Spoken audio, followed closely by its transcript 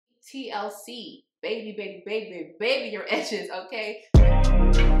TLC. Baby, baby, baby, baby, your edges, okay?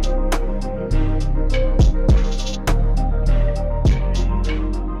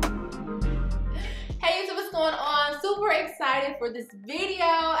 Hey, so what's going on? Super excited for this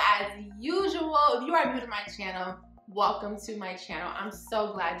video as usual. If you are new to my channel, welcome to my channel. I'm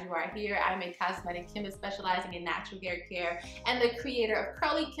so glad you are here. I'm a cosmetic chemist specializing in natural hair care and the creator of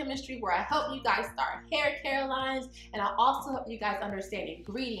Curly Chemistry, where I help you guys start hair care lines, and I also help you guys understand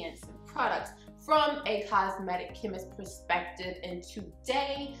ingredients and products from a cosmetic chemist perspective. And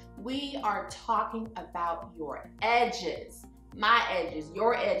today we are talking about your edges. My edges,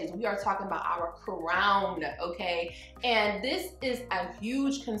 your edges. We are talking about our crown, okay? And this is a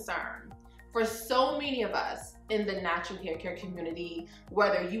huge concern for so many of us in the natural hair care community,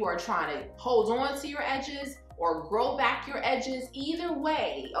 whether you are trying to hold on to your edges or grow back your edges. Either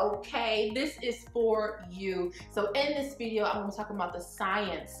way, okay, this is for you. So in this video, I'm going to talk about the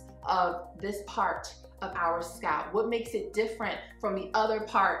science of this part of our scalp. What makes it different from the other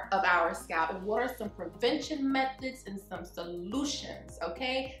part of our scalp, and what are some prevention methods and some solutions,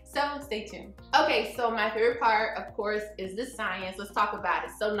 okay? So stay tuned. Okay, so my favorite part, of course, is the science. Let's talk about it.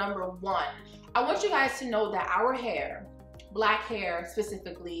 So number one, I want you guys to know that our hair, black hair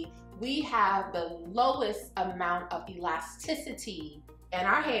specifically, we have the lowest amount of elasticity in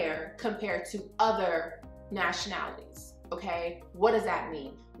our hair compared to other nationalities, okay? What does that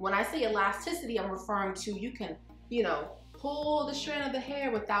mean? When I say elasticity, I'm referring to you can, pull the strand of the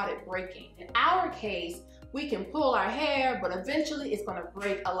hair without it breaking. In our case, we can pull our hair, but eventually it's gonna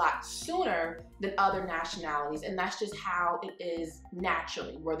break a lot sooner than other nationalities. And that's just how it is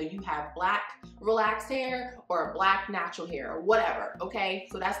naturally, whether you have black relaxed hair or black natural hair or whatever, okay?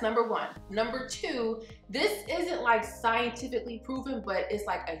 So that's number one. Number two, this isn't like scientifically proven, but it's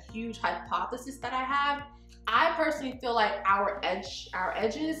like a huge hypothesis that I have. I personally feel like our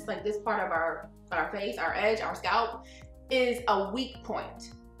edges, like this part of our face, our edge, our scalp, is a weak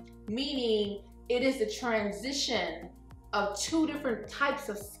point, meaning it is the transition of two different types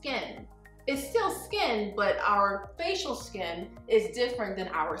of skin. It's still skin, but our facial skin is different than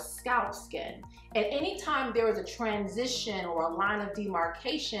our scalp skin. And anytime there is a transition or a line of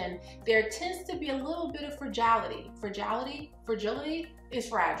demarcation, there tends to be a little bit of fragility. Fragility is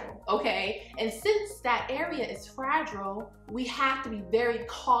fragile, okay? And since that area is fragile, we have to be very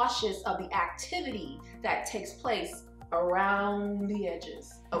cautious of the activity that takes place around the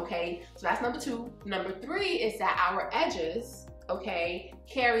edges, okay? So that's number two. Number three is that our edges, okay,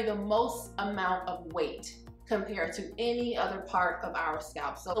 carry the most amount of weight compared to any other part of our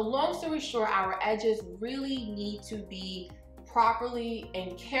scalp. So long story short, our edges really need to be properly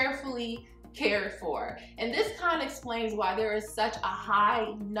and carefully cared for. And this kind of explains why there is such a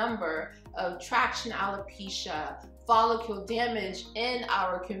high number of traction alopecia, follicle damage in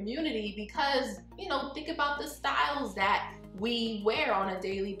our community, because, think about the styles that we wear on a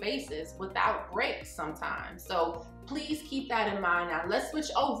daily basis without breaks sometimes. So please keep that in mind. Now let's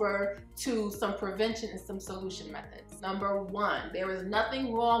switch over to some prevention and some solution methods. Number one, there is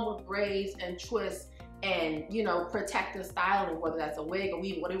nothing wrong with braids and twists and, protective styling, whether that's a wig, a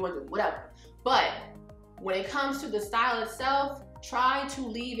weave, whatever you want to do, whatever. But when it comes to the style itself, try to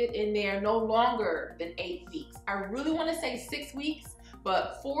leave it in there no longer than 8 weeks. I really want to say 6 weeks,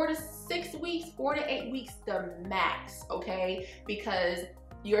 but 4 to 6 weeks, 4 to 8 weeks, the max, okay? Because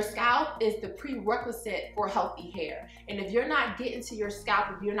your scalp is the prerequisite for healthy hair. And if you're not getting to your scalp,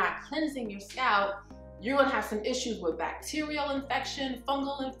 if you're not cleansing your scalp, you're gonna have some issues with bacterial infection,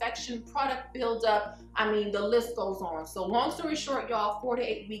 fungal infection, product buildup. I mean, the list goes on. So long story short, y'all, 4 to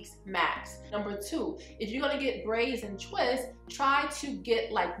 8 weeks max. Number two, if you're gonna get braids and twists, try to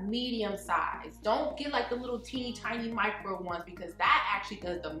get like medium size. Don't get like the little teeny tiny micro ones, because that actually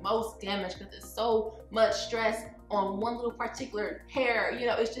does the most damage, because it's so much stress on one little particular hair.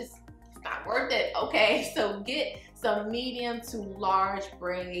 It's not worth it, okay? So get some medium to large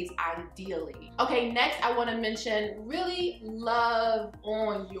braids ideally. Okay, next I want to mention, really love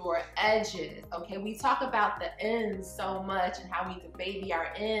on your edges, okay? We talk about the ends so much and how we need to baby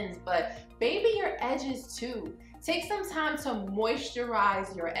our ends, but baby your edges too. Take some time to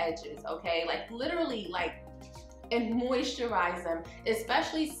moisturize your edges, okay? Like literally, and moisturize them,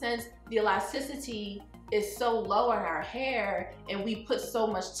 especially since the elasticity is so low on our hair and we put so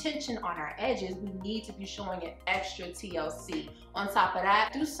much tension on our edges. We need to be showing an extra TLC. On top of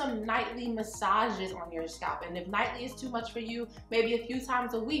that, do some nightly massages on your scalp. And if nightly is too much for you, maybe a few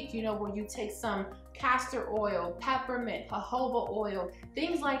times a week, where you take some castor oil, peppermint, jojoba oil,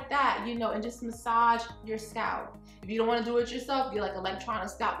 things like that, you know, and just massage your scalp. If you don't want to do it yourself, get like electronic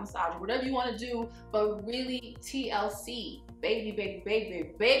scalp massage, whatever you want to do, but really TLC, baby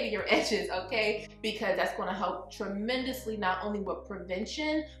your edges, okay? Because that's going to help tremendously, not only with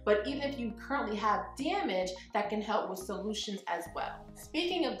prevention, but even if you currently have damage, that can help with solutions as well.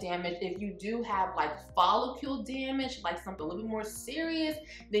 Speaking of damage, if you do have like follicle damage, like something a little bit more serious,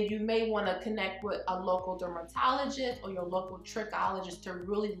 then you may want to connect with a local dermatologist or your local trichologist to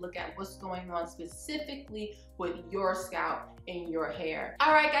really look at what's going on specifically with your scalp and your hair.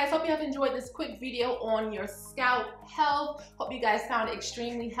 All right, guys, hope you have enjoyed this quick video on your scalp health. Hope you guys found it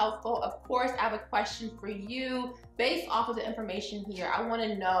extremely helpful. Of course, I have a question for you based off of the information here. I want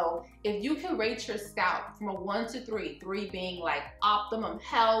to know if you can rate your scalp from a 1 to 3, 3 being like optimum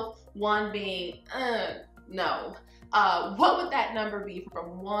health, 1 being no. What would that number be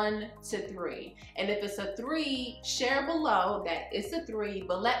from 1 to 3? And if it's a 3, share below that it's a 3,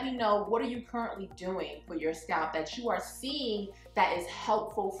 but let me know what are you currently doing for your scalp that you are seeing that is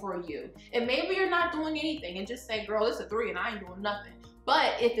helpful for you. And maybe you're not doing anything and just say, girl, it's a 3 and I ain't doing nothing.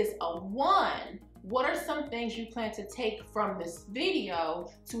 But if it's a 1, what are some things you plan to take from this video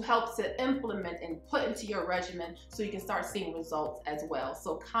to help to implement and put into your regimen so you can start seeing results as well?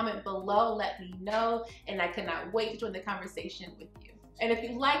 So comment below, let me know, and I cannot wait to join the conversation with you. And if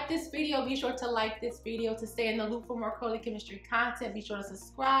you like this video, be sure to like this video to stay in the loop for more curly chemistry content. Be sure to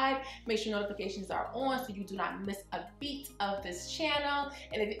subscribe, make sure notifications are on so you do not miss a beat of this channel.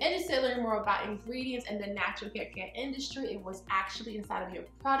 And if you're interested in learning more about ingredients in the natural hair care industry and what's actually inside of your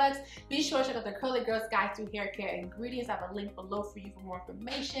products, be sure to check out the Curly Girl's Guide to Hair Care Ingredients. I have a link below for you for more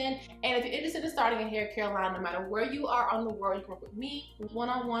information. And if you're interested in starting a hair care line, no matter where you are on the world, you can work with me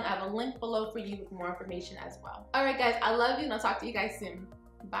one-on-one. I have a link below for you with more information as well. All right, guys, I love you, and I'll talk to you guys soon.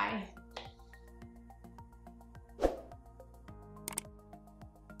 Bye.